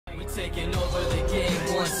taking over the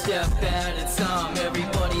game one step at a time.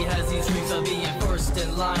 Everybody has these dreams of being first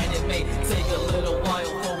in line. It may take a little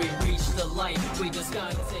while before we reach the light. We just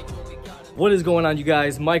gotta take what we gotta. What is going on, you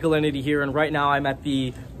guys? Michael Ennedy here, and right now I'm at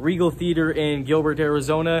the Regal Theater in Gilbert,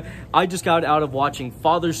 Arizona. I just got out of watching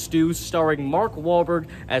Father Stu, starring Mark Wahlberg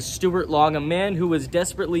as Stuart Long, a man who is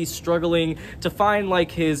desperately struggling to find like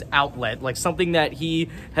his outlet, like something that he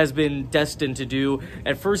has been destined to do.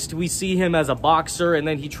 At first we see him as a boxer, and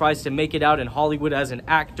then he tries to make it out in Hollywood as an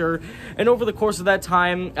actor. And over the course of that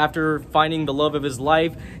time, after finding the love of his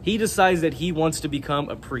life, he decides that he wants to become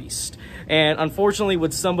a priest. And unfortunately,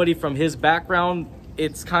 with somebody from his background,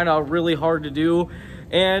 it's kind of really hard to do.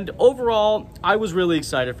 And overall, I was really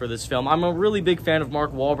excited for this film. I'm a really big fan of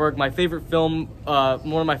Mark Wahlberg. My favorite film, one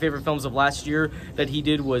of my favorite films of last year that he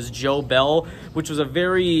did was Joe Bell, which was a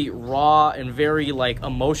very raw and very like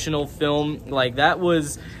emotional film. Like, that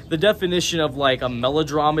was the definition of like a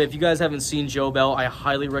melodrama. If you guys haven't seen Joe Bell, I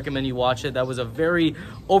highly recommend you watch it. That was a very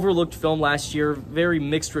overlooked film last year, very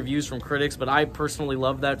mixed reviews from critics, but I personally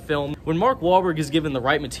loved that film. When Mark Wahlberg is given the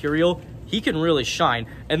right material, he can really shine,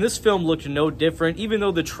 and this film looked no different. Even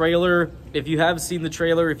though the trailer, if you have seen the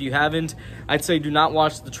trailer, if you haven't, I'd say do not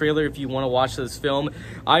watch the trailer if you want to watch this film.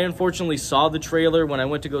 I unfortunately saw the trailer when I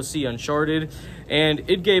went to go see Uncharted, and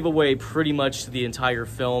it gave away pretty much the entire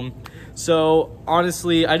film. So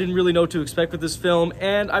honestly, I didn't really know what to expect with this film,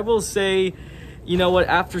 and I will say, you know what,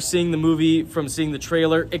 after seeing the movie, from seeing the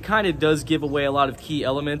trailer, it kind of does give away a lot of key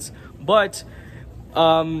elements, but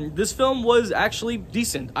this film was actually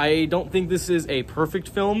decent. I don't think this is a perfect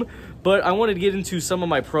film, but I wanted to get into some of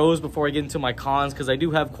my pros before I get into my cons, because I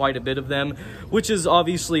do have quite a bit of them, which is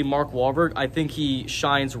obviously Mark Wahlberg. I think he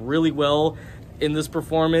shines really well in this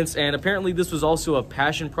performance, and apparently this was also a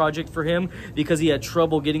passion project for him because he had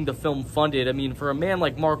trouble getting the film funded. I mean, for a man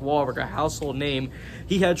like Mark Wahlberg, a household name,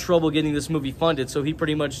 he had trouble getting this movie funded, so he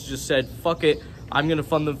pretty much just said, fuck it, I'm going to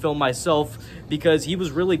fund the film myself, because he was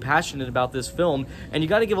really passionate about this film, and you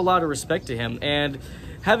got to give a lot of respect to him. And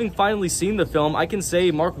having finally seen the film, I can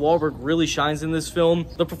say Mark Wahlberg really shines in this film.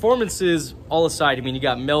 The performances all aside, I mean, you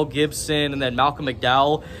got Mel Gibson, and then Malcolm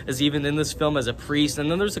McDowell is even in this film as a priest,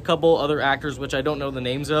 and then there's a couple other actors which I don't know the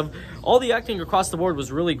names of. All the acting across the board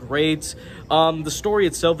was really great. The story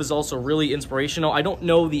itself is also really inspirational. I don't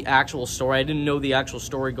know the actual story. I didn't know the actual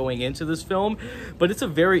story going into this film, but it's a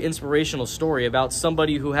very inspirational story about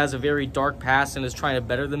somebody who has a very dark past and is trying to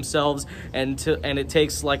better themselves, and it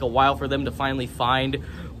takes like a while for them to finally find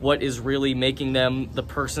what is really making them the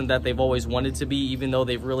person that they've always wanted to be, even though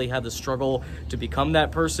they've really had the struggle to become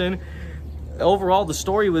that person. Overall, the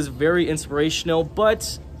story was very inspirational,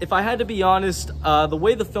 but if I had to be honest, the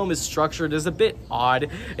way the film is structured is a bit odd.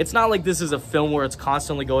 It's not like this is a film where it's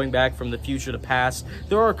constantly going back from the future to past.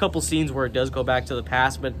 There are a couple scenes where it does go back to the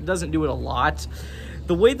past, but it doesn't do it a lot.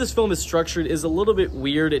 The way this film is structured is a little bit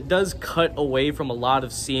weird. It does cut away from a lot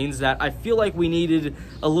of scenes that I feel like we needed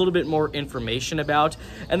a little bit more information about.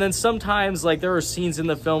 And then sometimes, like, there are scenes in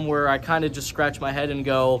the film where I kind of just scratch my head and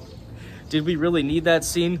go, did we really need that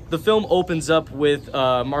scene? The film opens up with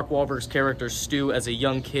Mark Wahlberg's character Stu as a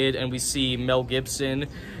young kid, and we see Mel Gibson,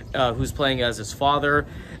 who's playing as his father.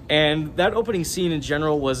 And that opening scene in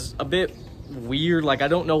general was a bit weird. Like, I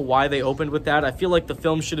don't know why they opened with that. I feel like the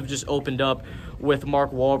film should have just opened up with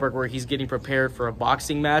Mark Wahlberg where he's getting prepared for a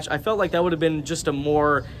boxing match. I felt like that would have been just a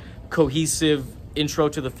more cohesive intro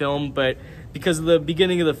to the film, but because of the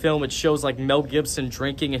beginning of the film, it shows like Mel Gibson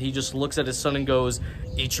drinking, and he just looks at his son and goes,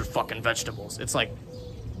 eat your fucking vegetables. It's like,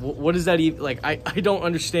 what is that even? Like, I don't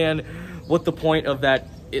understand what the point of that,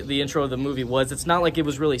 the intro of the movie was. It's not like it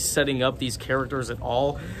was really setting up these characters at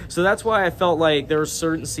all. So that's why I felt like there were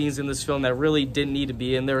certain scenes in this film that really didn't need to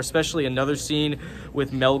be in there, especially another scene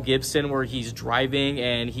with Mel Gibson where he's driving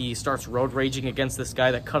and he starts road raging against this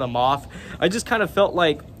guy that cut him off. I just kind of felt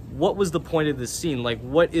like, what was the point of this scene? Like,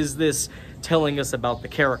 what is this telling us about the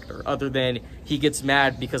character other than he gets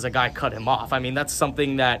mad because a guy cut him off? I mean, that's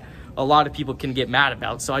something that a lot of people can get mad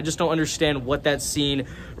about. So I just don't understand what that scene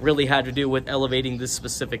really had to do with elevating this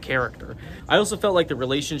specific character. I also felt like the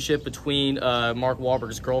relationship between Mark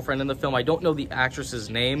Wahlberg's girlfriend in the film, I don't know the actress's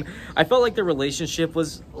name. I felt like the relationship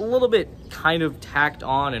was a little bit kind of tacked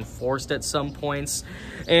on and forced at some points.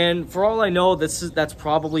 And for all I know, that's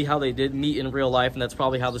probably how they did meet in real life, and that's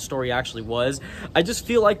probably how the story actually was. I just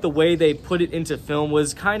feel like the way they put it into film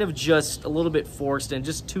was kind of just a little bit forced and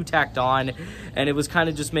just too tacked on, and it was kind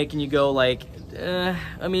of just making you go like,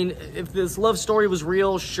 I mean, if this love story was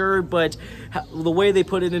real, sure, but the way they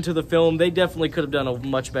put it into the film, they definitely could have done a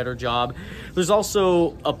much better job. There's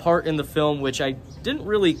also a part in the film which I didn't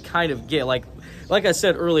really kind of get, like, like I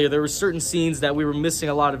said earlier, there were certain scenes that we were missing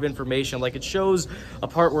a lot of information. Like, it shows a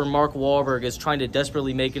part where Mark Wahlberg is trying to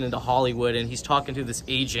desperately make it into Hollywood, and he's talking to this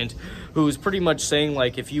agent who's pretty much saying,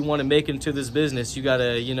 like, if you want to make it into this business, you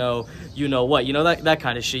gotta, that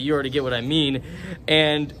kind of shit. You already get what I mean.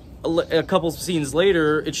 And a couple scenes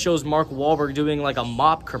later, it shows Mark Wahlberg doing like a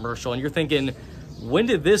mop commercial, and you're thinking, when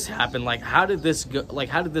did this happen? Like, how did this go? Like,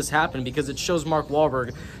 how did this happen? Because it shows Mark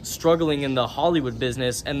Wahlberg struggling in the Hollywood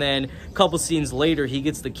business, and then a couple scenes later, he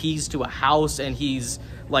gets the keys to a house, and he's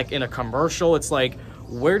like in a commercial. It's like,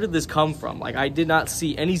 where did this come from? Like, I did not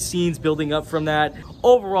see any scenes building up from that.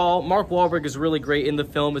 Overall, Mark Wahlberg is really great in the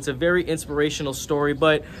film. It's a very inspirational story,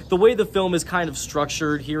 but the way the film is kind of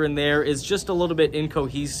structured here and there is just a little bit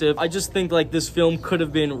incohesive. I just think like this film could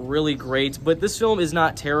have been really great, but this film is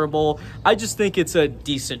not terrible. I just think it's a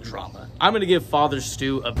decent drama. I'm gonna give Father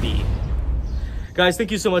Stu a B. Guys,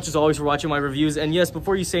 thank you so much as always for watching my reviews. And yes,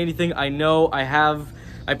 before you say anything, I know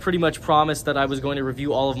I pretty much promised that I was going to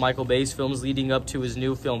review all of Michael Bay's films leading up to his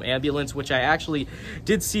new film Ambulance, which I actually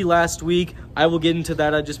did see last week. I will get into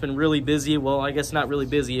that. I've just been really busy. Well, I guess not really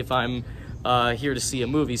busy if I'm here to see a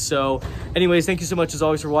movie. So anyways, thank you so much as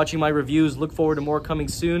always for watching my reviews. Look forward to more coming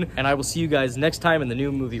soon, and I will see you guys next time in the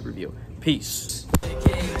new movie review. Peace.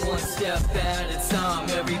 One step at a time.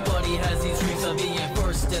 Everybody has these dreams of being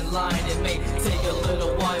first in line. It may take a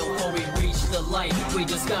little while before we reach the light. We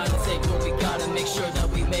just gotta take what we gotta, make sure that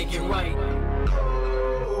we make it right.